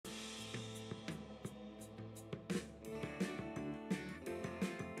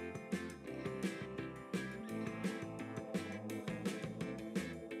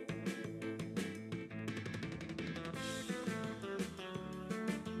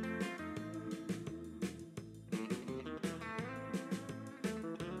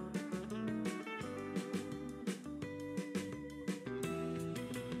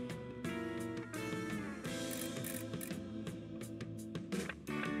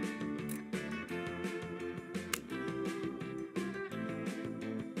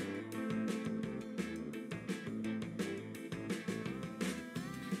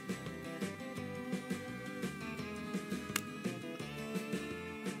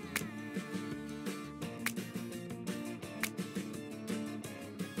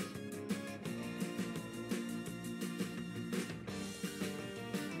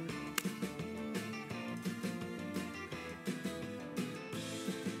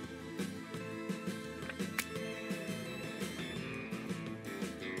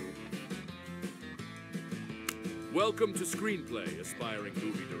Welcome to ScreenPlay, aspiring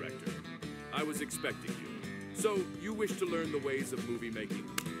movie director. I was expecting you. So, you wish to learn the ways of movie making?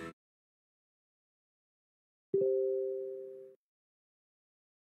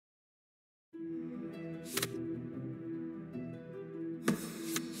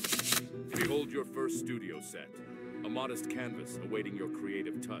 Behold your first studio set. A modest canvas awaiting your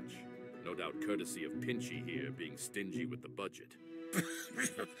creative touch. No doubt courtesy of Pinchy here being stingy with the budget.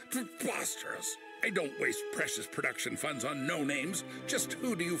 Preposterous. I don't waste precious production funds on no-names. Just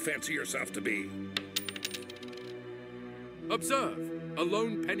who do you fancy yourself to be? Observe! A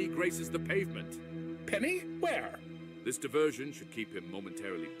lone penny graces the pavement. Penny? Where? This diversion should keep him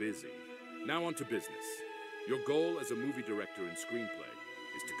momentarily busy. Now on to business. Your goal as a movie director in ScreenPlay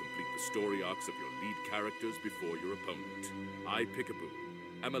is to complete the story arcs of your lead characters before your opponent. I,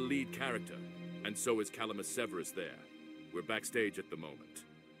 Pickaboo, am a lead character, and so is Calamus Severus there. We're backstage at the moment.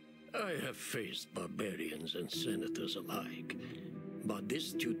 I have faced barbarians and senators alike, but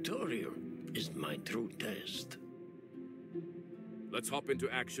this tutorial is my true test. Let's hop into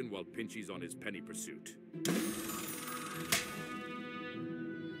action while Pinchy's on his penny pursuit.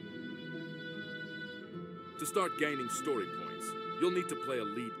 To start gaining story points, you'll need to play a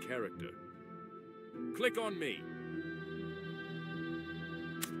lead character. Click on me.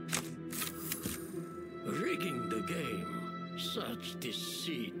 Rigging the game. Such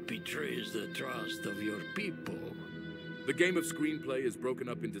deceit betrays the trust of your people. The game of ScreenPlay is broken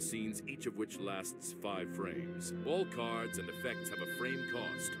up into scenes, each of which lasts 5 frames. All cards and effects have a frame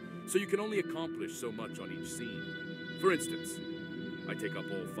cost, so you can only accomplish so much on each scene. For instance, I take up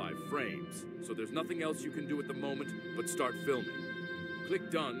all 5 frames, so there's nothing else you can do at the moment but start filming.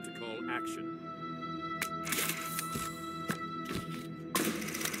 Click Done to call action.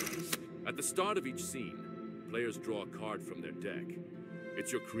 At the start of each scene, players draw a card from their deck.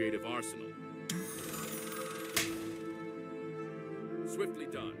 It's your creative arsenal. Swiftly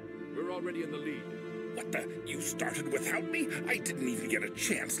done. We're already in the lead. What the? You started without me? I didn't even get a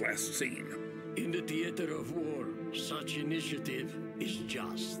chance last scene. In the theater of war, such initiative is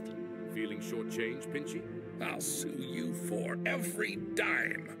just. Feeling shortchanged, Pinchy? I'll sue you for every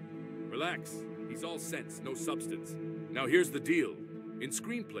dime. Relax. He's all sense, no substance. Now here's the deal. In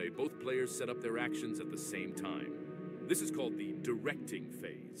ScreenPlay, both players set up their actions at the same time. This is called the directing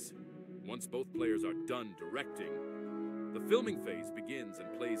phase. Once both players are done directing, the filming phase begins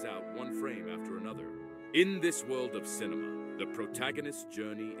and plays out one frame after another. In this world of cinema, the protagonist's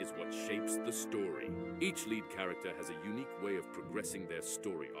journey is what shapes the story. Each lead character has a unique way of progressing their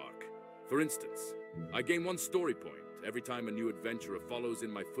story arc. For instance, I gain 1 story point every time a new adventurer follows in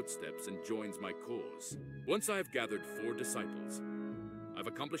my footsteps and joins my cause. Once I have gathered 4 disciples, I've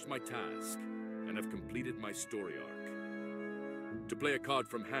accomplished my task and have completed my story arc. To play a card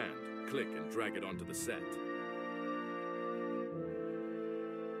from hand, click and drag it onto the set.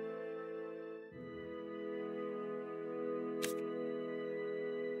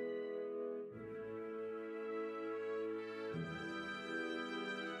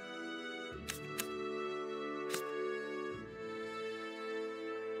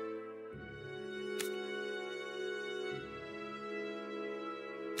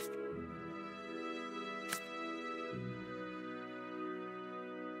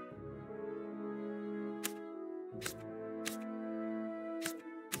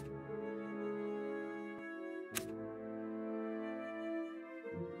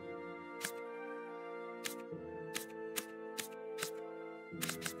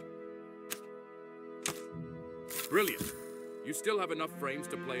 Brilliant. You still have enough frames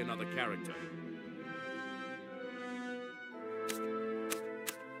to play another character.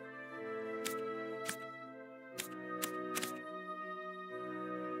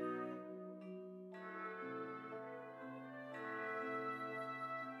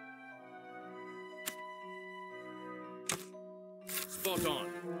 Spot on.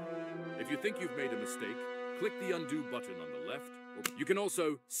 If you think you've made a mistake, click the undo button on the left, or you can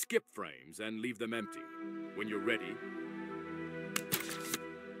also skip frames and leave them empty. When you're ready,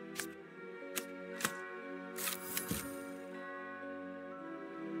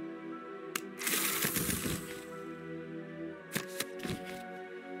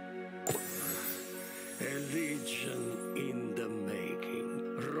 A legion in the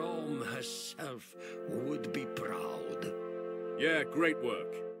making. Rome herself would be proud. Yeah, great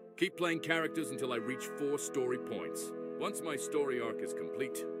work. Keep playing characters until I reach 4 story points. Once my story arc is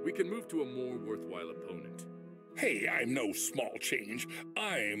complete, we can move to a more worthwhile opponent. Hey, I'm no small change.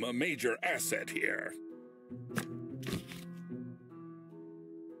 I'm a major asset here.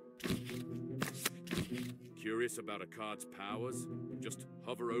 Curious about a card's powers? Just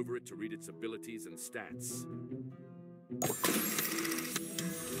hover over it to read its abilities and stats.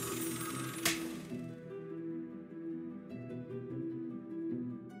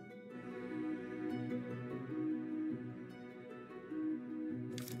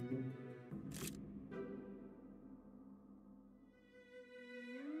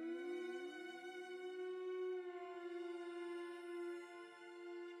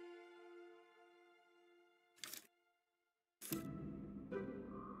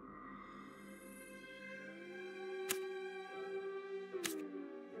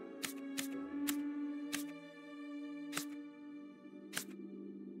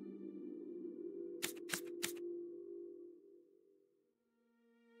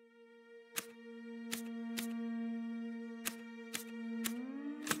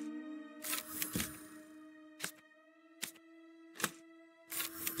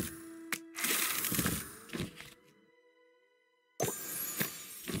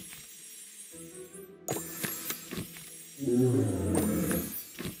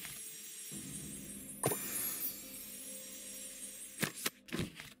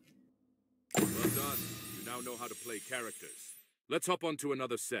 Know how to play characters. Let's hop onto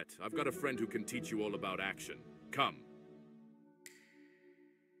another set. I've got a friend who can teach you all about action. Come.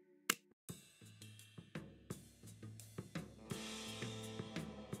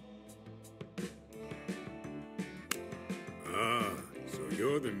 Ah, so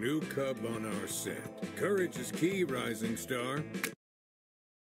you're the new cub on our set. Courage is key, Rising Star.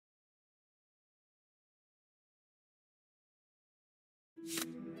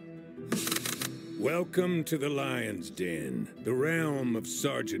 Welcome to the Lion's Den, the realm of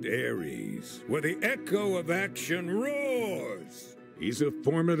Sergeant Ares, where the echo of action roars. He's a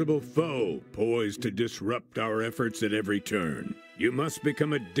formidable foe, poised to disrupt our efforts at every turn. You must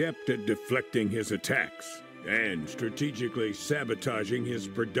become adept at deflecting his attacks and strategically sabotaging his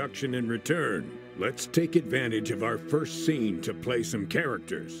production in return. Let's take advantage of our first scene to play some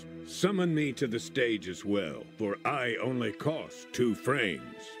characters. Summon me to the stage as well, for I only cost 2 frames.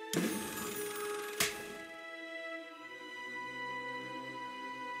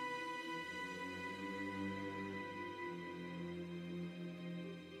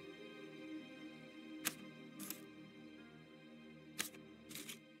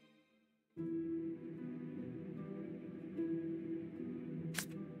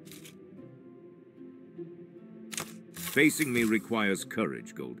 Facing me requires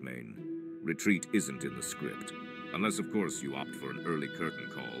courage, Goldmane. Retreat isn't in the script. Unless, of course, you opt for an early curtain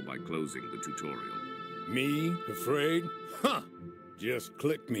call by closing the tutorial. Me? Afraid? Huh! Just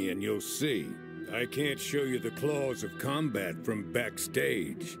click me and you'll see. I can't show you the claws of combat from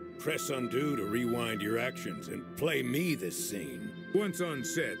backstage. Press undo to rewind your actions and play me this scene. Once on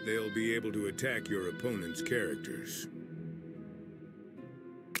set, they'll be able to attack your opponent's characters.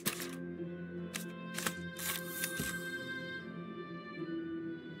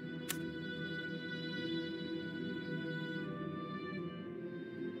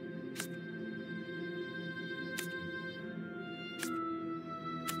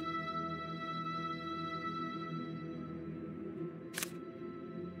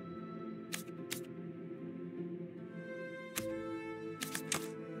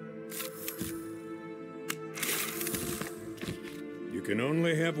 You can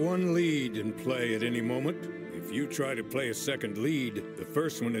only have one lead in play at any moment. If you try to play a second lead, the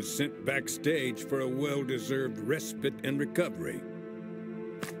first one is sent backstage for a well-deserved respite and recovery.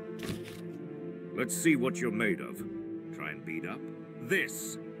 Let's see what you're made of. Try and beat up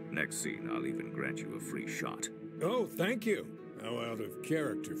this. Next scene, I'll even grant you a free shot. Oh, thank you. How out of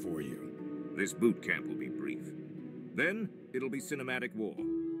character for you. This boot camp will be brief. Then, it'll be cinematic war.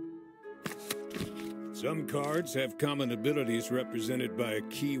 Some cards have common abilities represented by a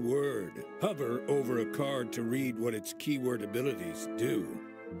keyword. Hover over a card to read what its keyword abilities do.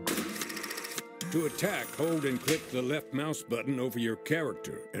 To attack, hold and click the left mouse button over your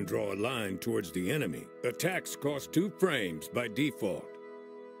character and draw a line towards the enemy. Attacks cost 2 frames by default.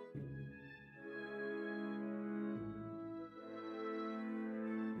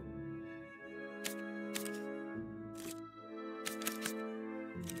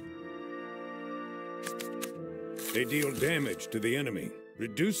 They deal damage to the enemy,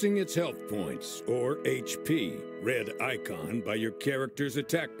 reducing its health points, or HP, red icon by your character's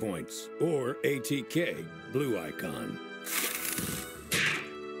attack points, or ATK, blue icon.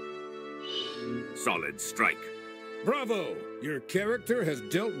 Solid strike. Bravo! Your character has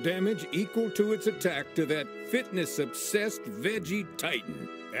dealt damage equal to its attack to that fitness-obsessed veggie titan.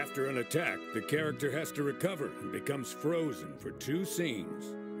 After an attack, the character has to recover and becomes frozen for 2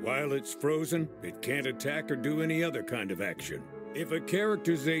 scenes. While it's frozen, it can't attack or do any other kind of action. If a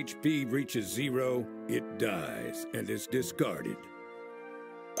character's HP reaches 0, it dies and is discarded.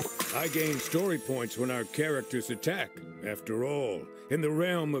 I gain story points when our characters attack. After all, in the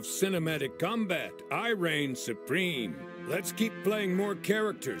realm of cinematic combat, I reign supreme. Let's keep playing more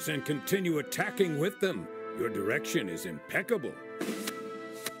characters and continue attacking with them. Your direction is impeccable.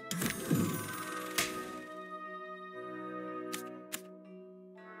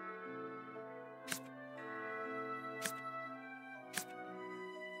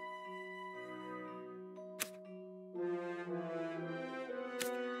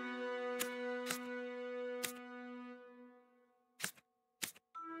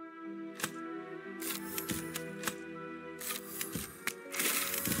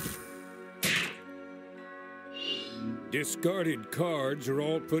 Discarded cards are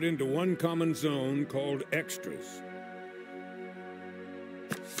all put into one common zone called extras.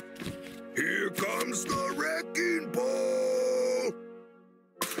 Here comes the wrecking ball!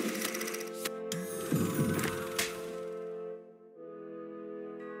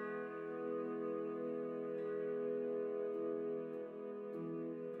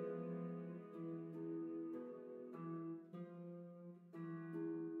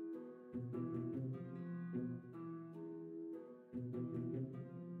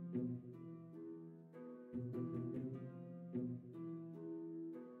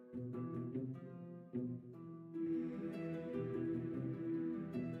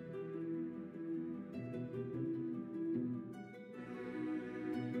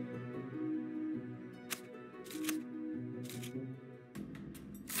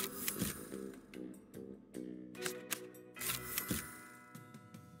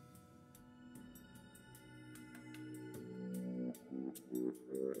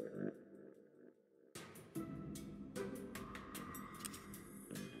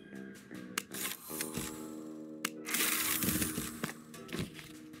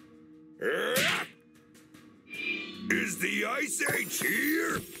 Is the Ice Age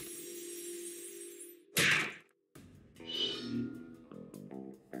here?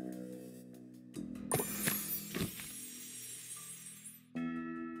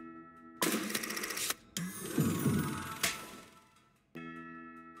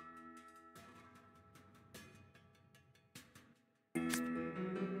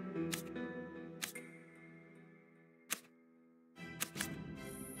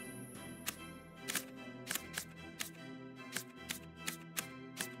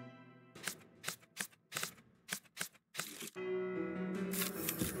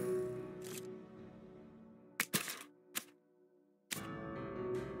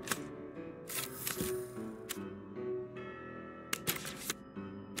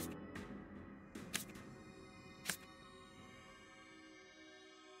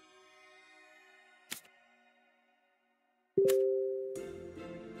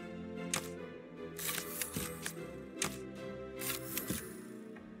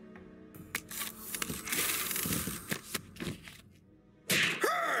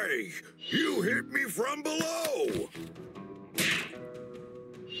 You hit me from below!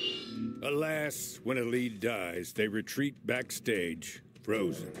 Alas, when a lead dies, they retreat backstage,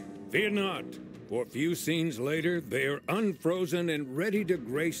 frozen. Fear not, for a few scenes later, they are unfrozen and ready to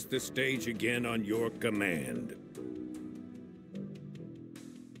grace the stage again on your command.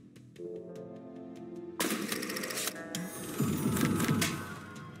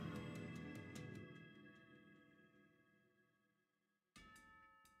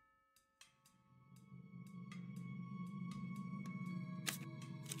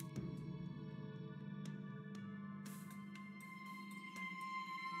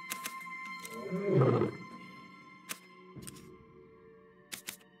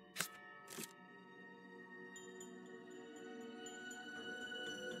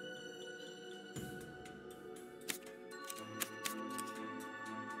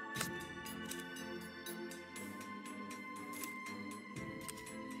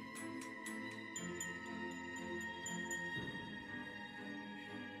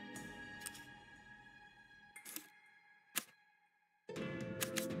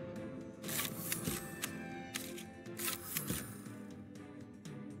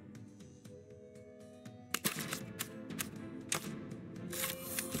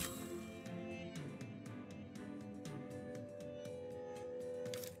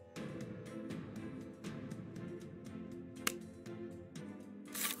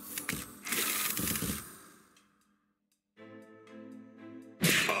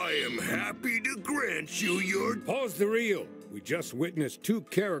 I am happy to grant you your... Pause the reel. We just witnessed two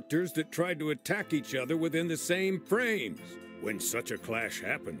characters that tried to attack each other within the same frames. When such a clash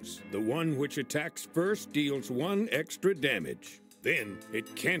happens, the one which attacks first deals 1 extra damage. Then,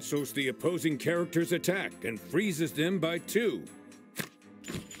 it cancels the opposing character's attack and freezes them by 2.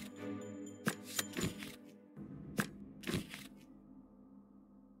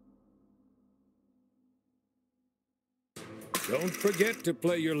 Don't forget to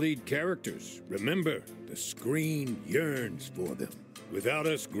play your lead characters. Remember, the screen yearns for them. Without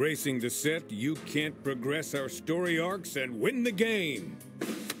us gracing the set, you can't progress our story arcs and win the game.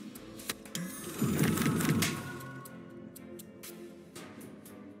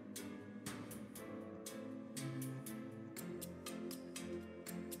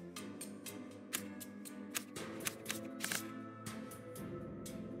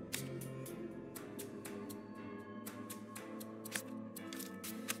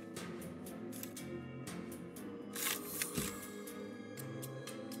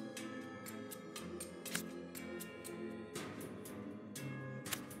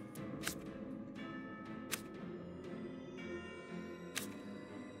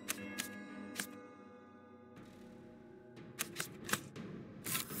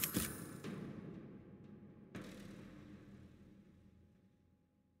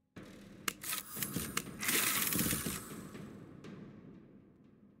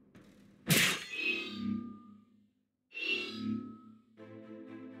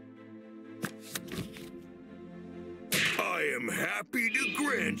 I am happy to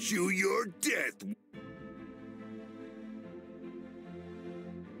grant you your death.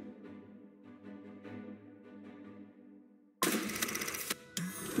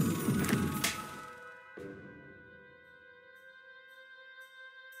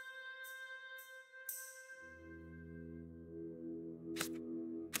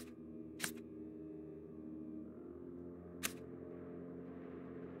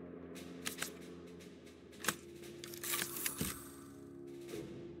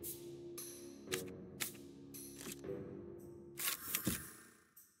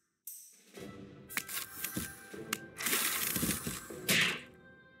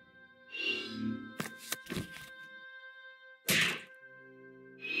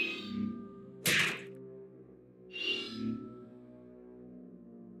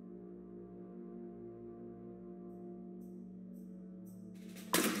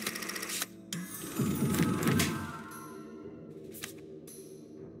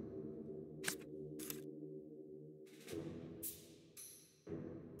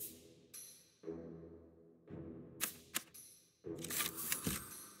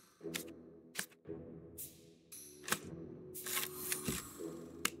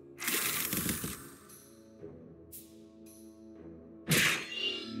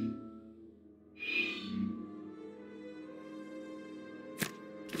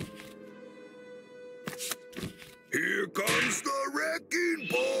 Here comes the wrecking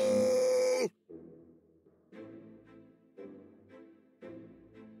ball!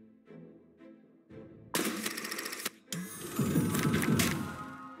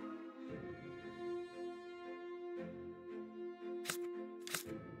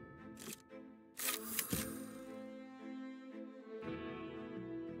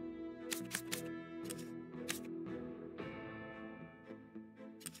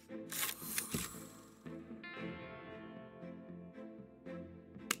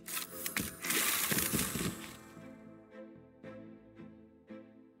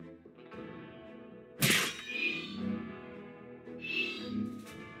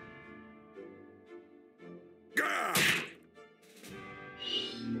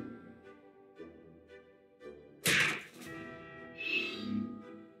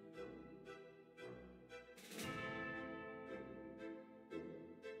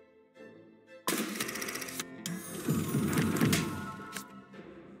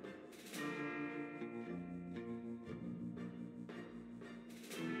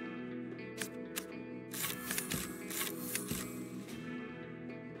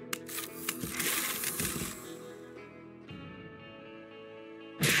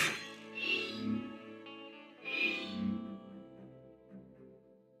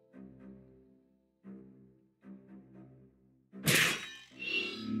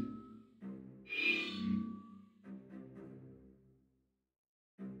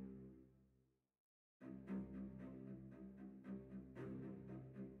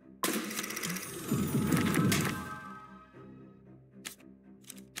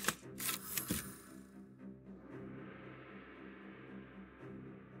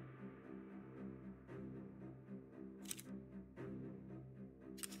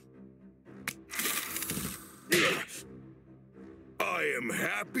 I am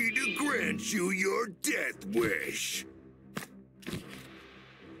happy to grant you your death wish.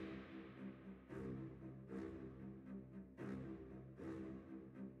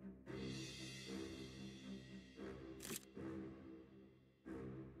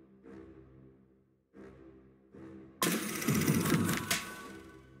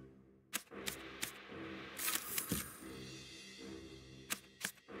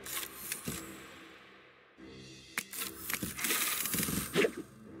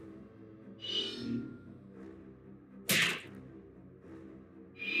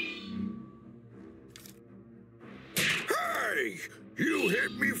 Hey! You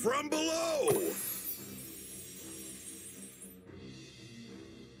hit me from below!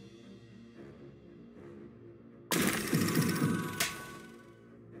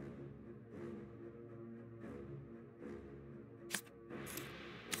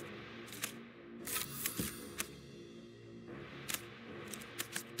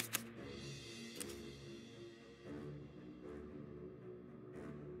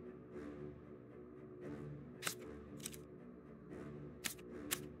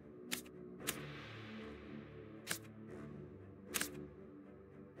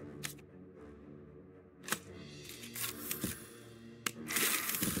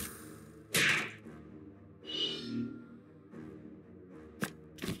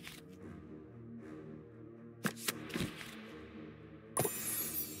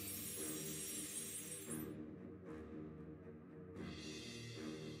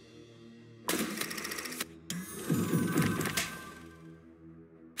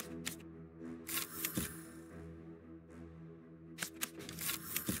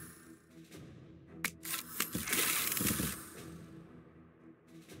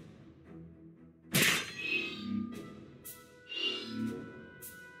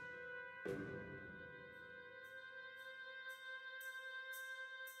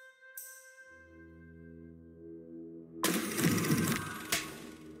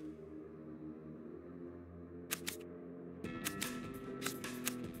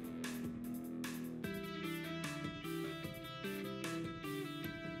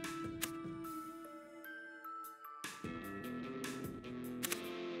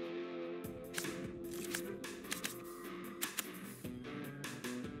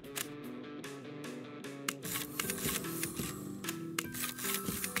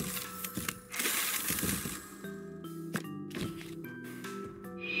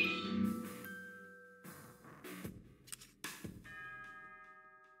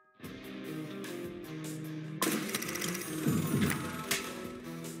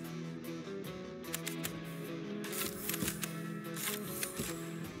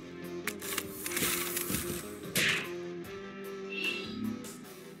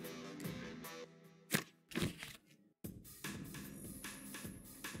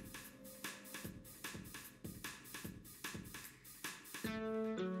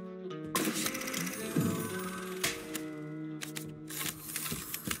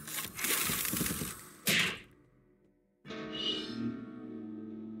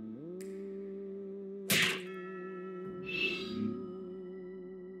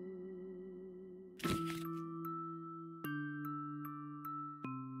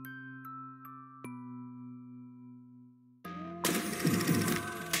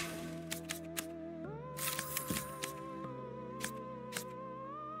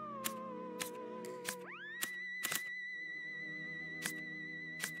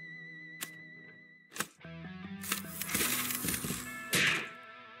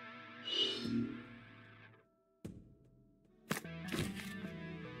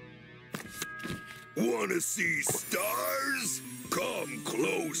 Wanna see stars? Come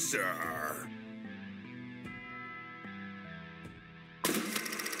closer.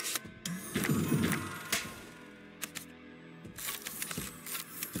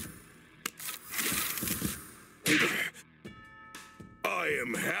 I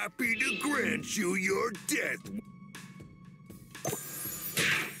am happy to grant you your death.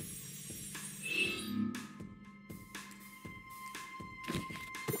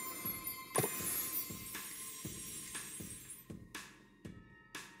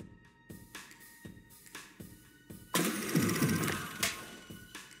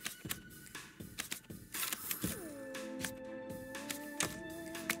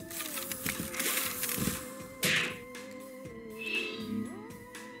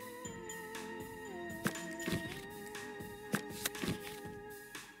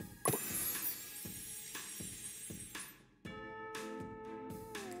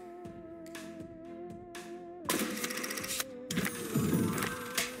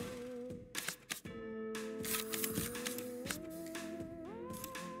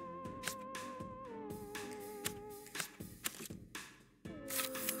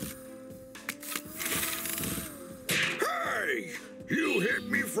 You hit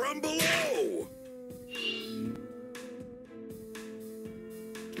me from below!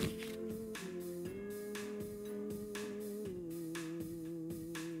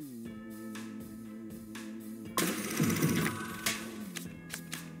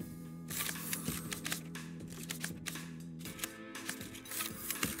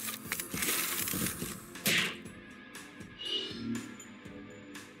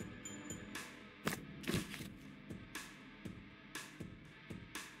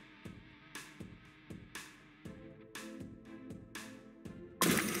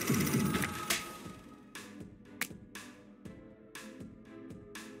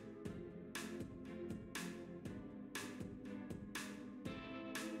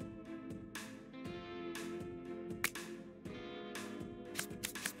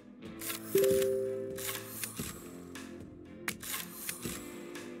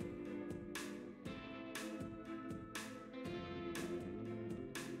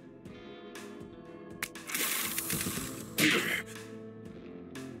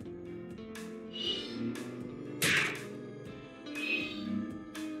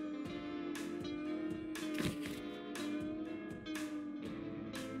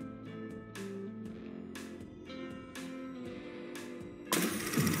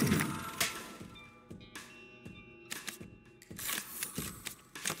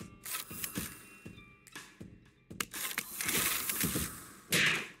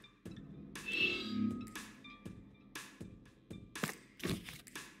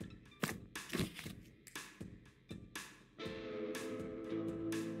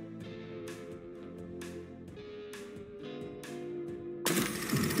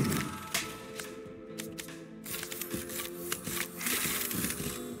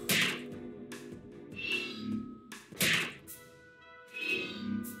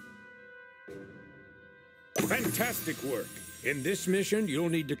 Fantastic work! In this mission, you'll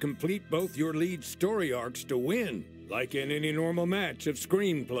need to complete both your lead story arcs to win, like in any normal match of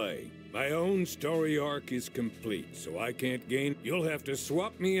screenplay. My own story arc is complete, so I can't gain. You'll have to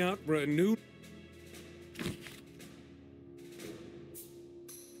swap me out for a new...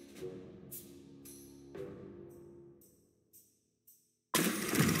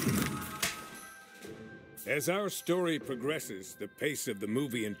 As our story progresses, the pace of the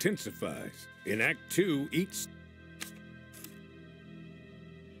movie intensifies. In Act 2, each...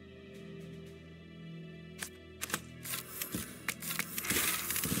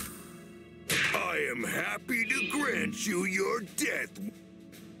 I am happy to grant you your death.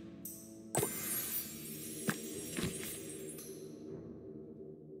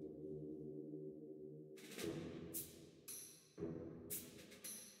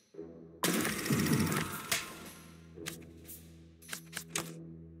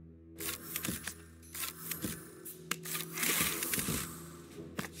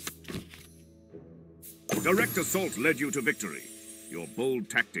 Direct assault led you to victory. Your bold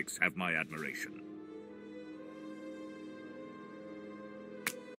tactics have my admiration.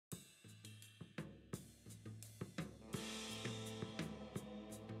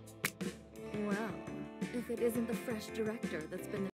 Well, if it isn't the fresh director that's been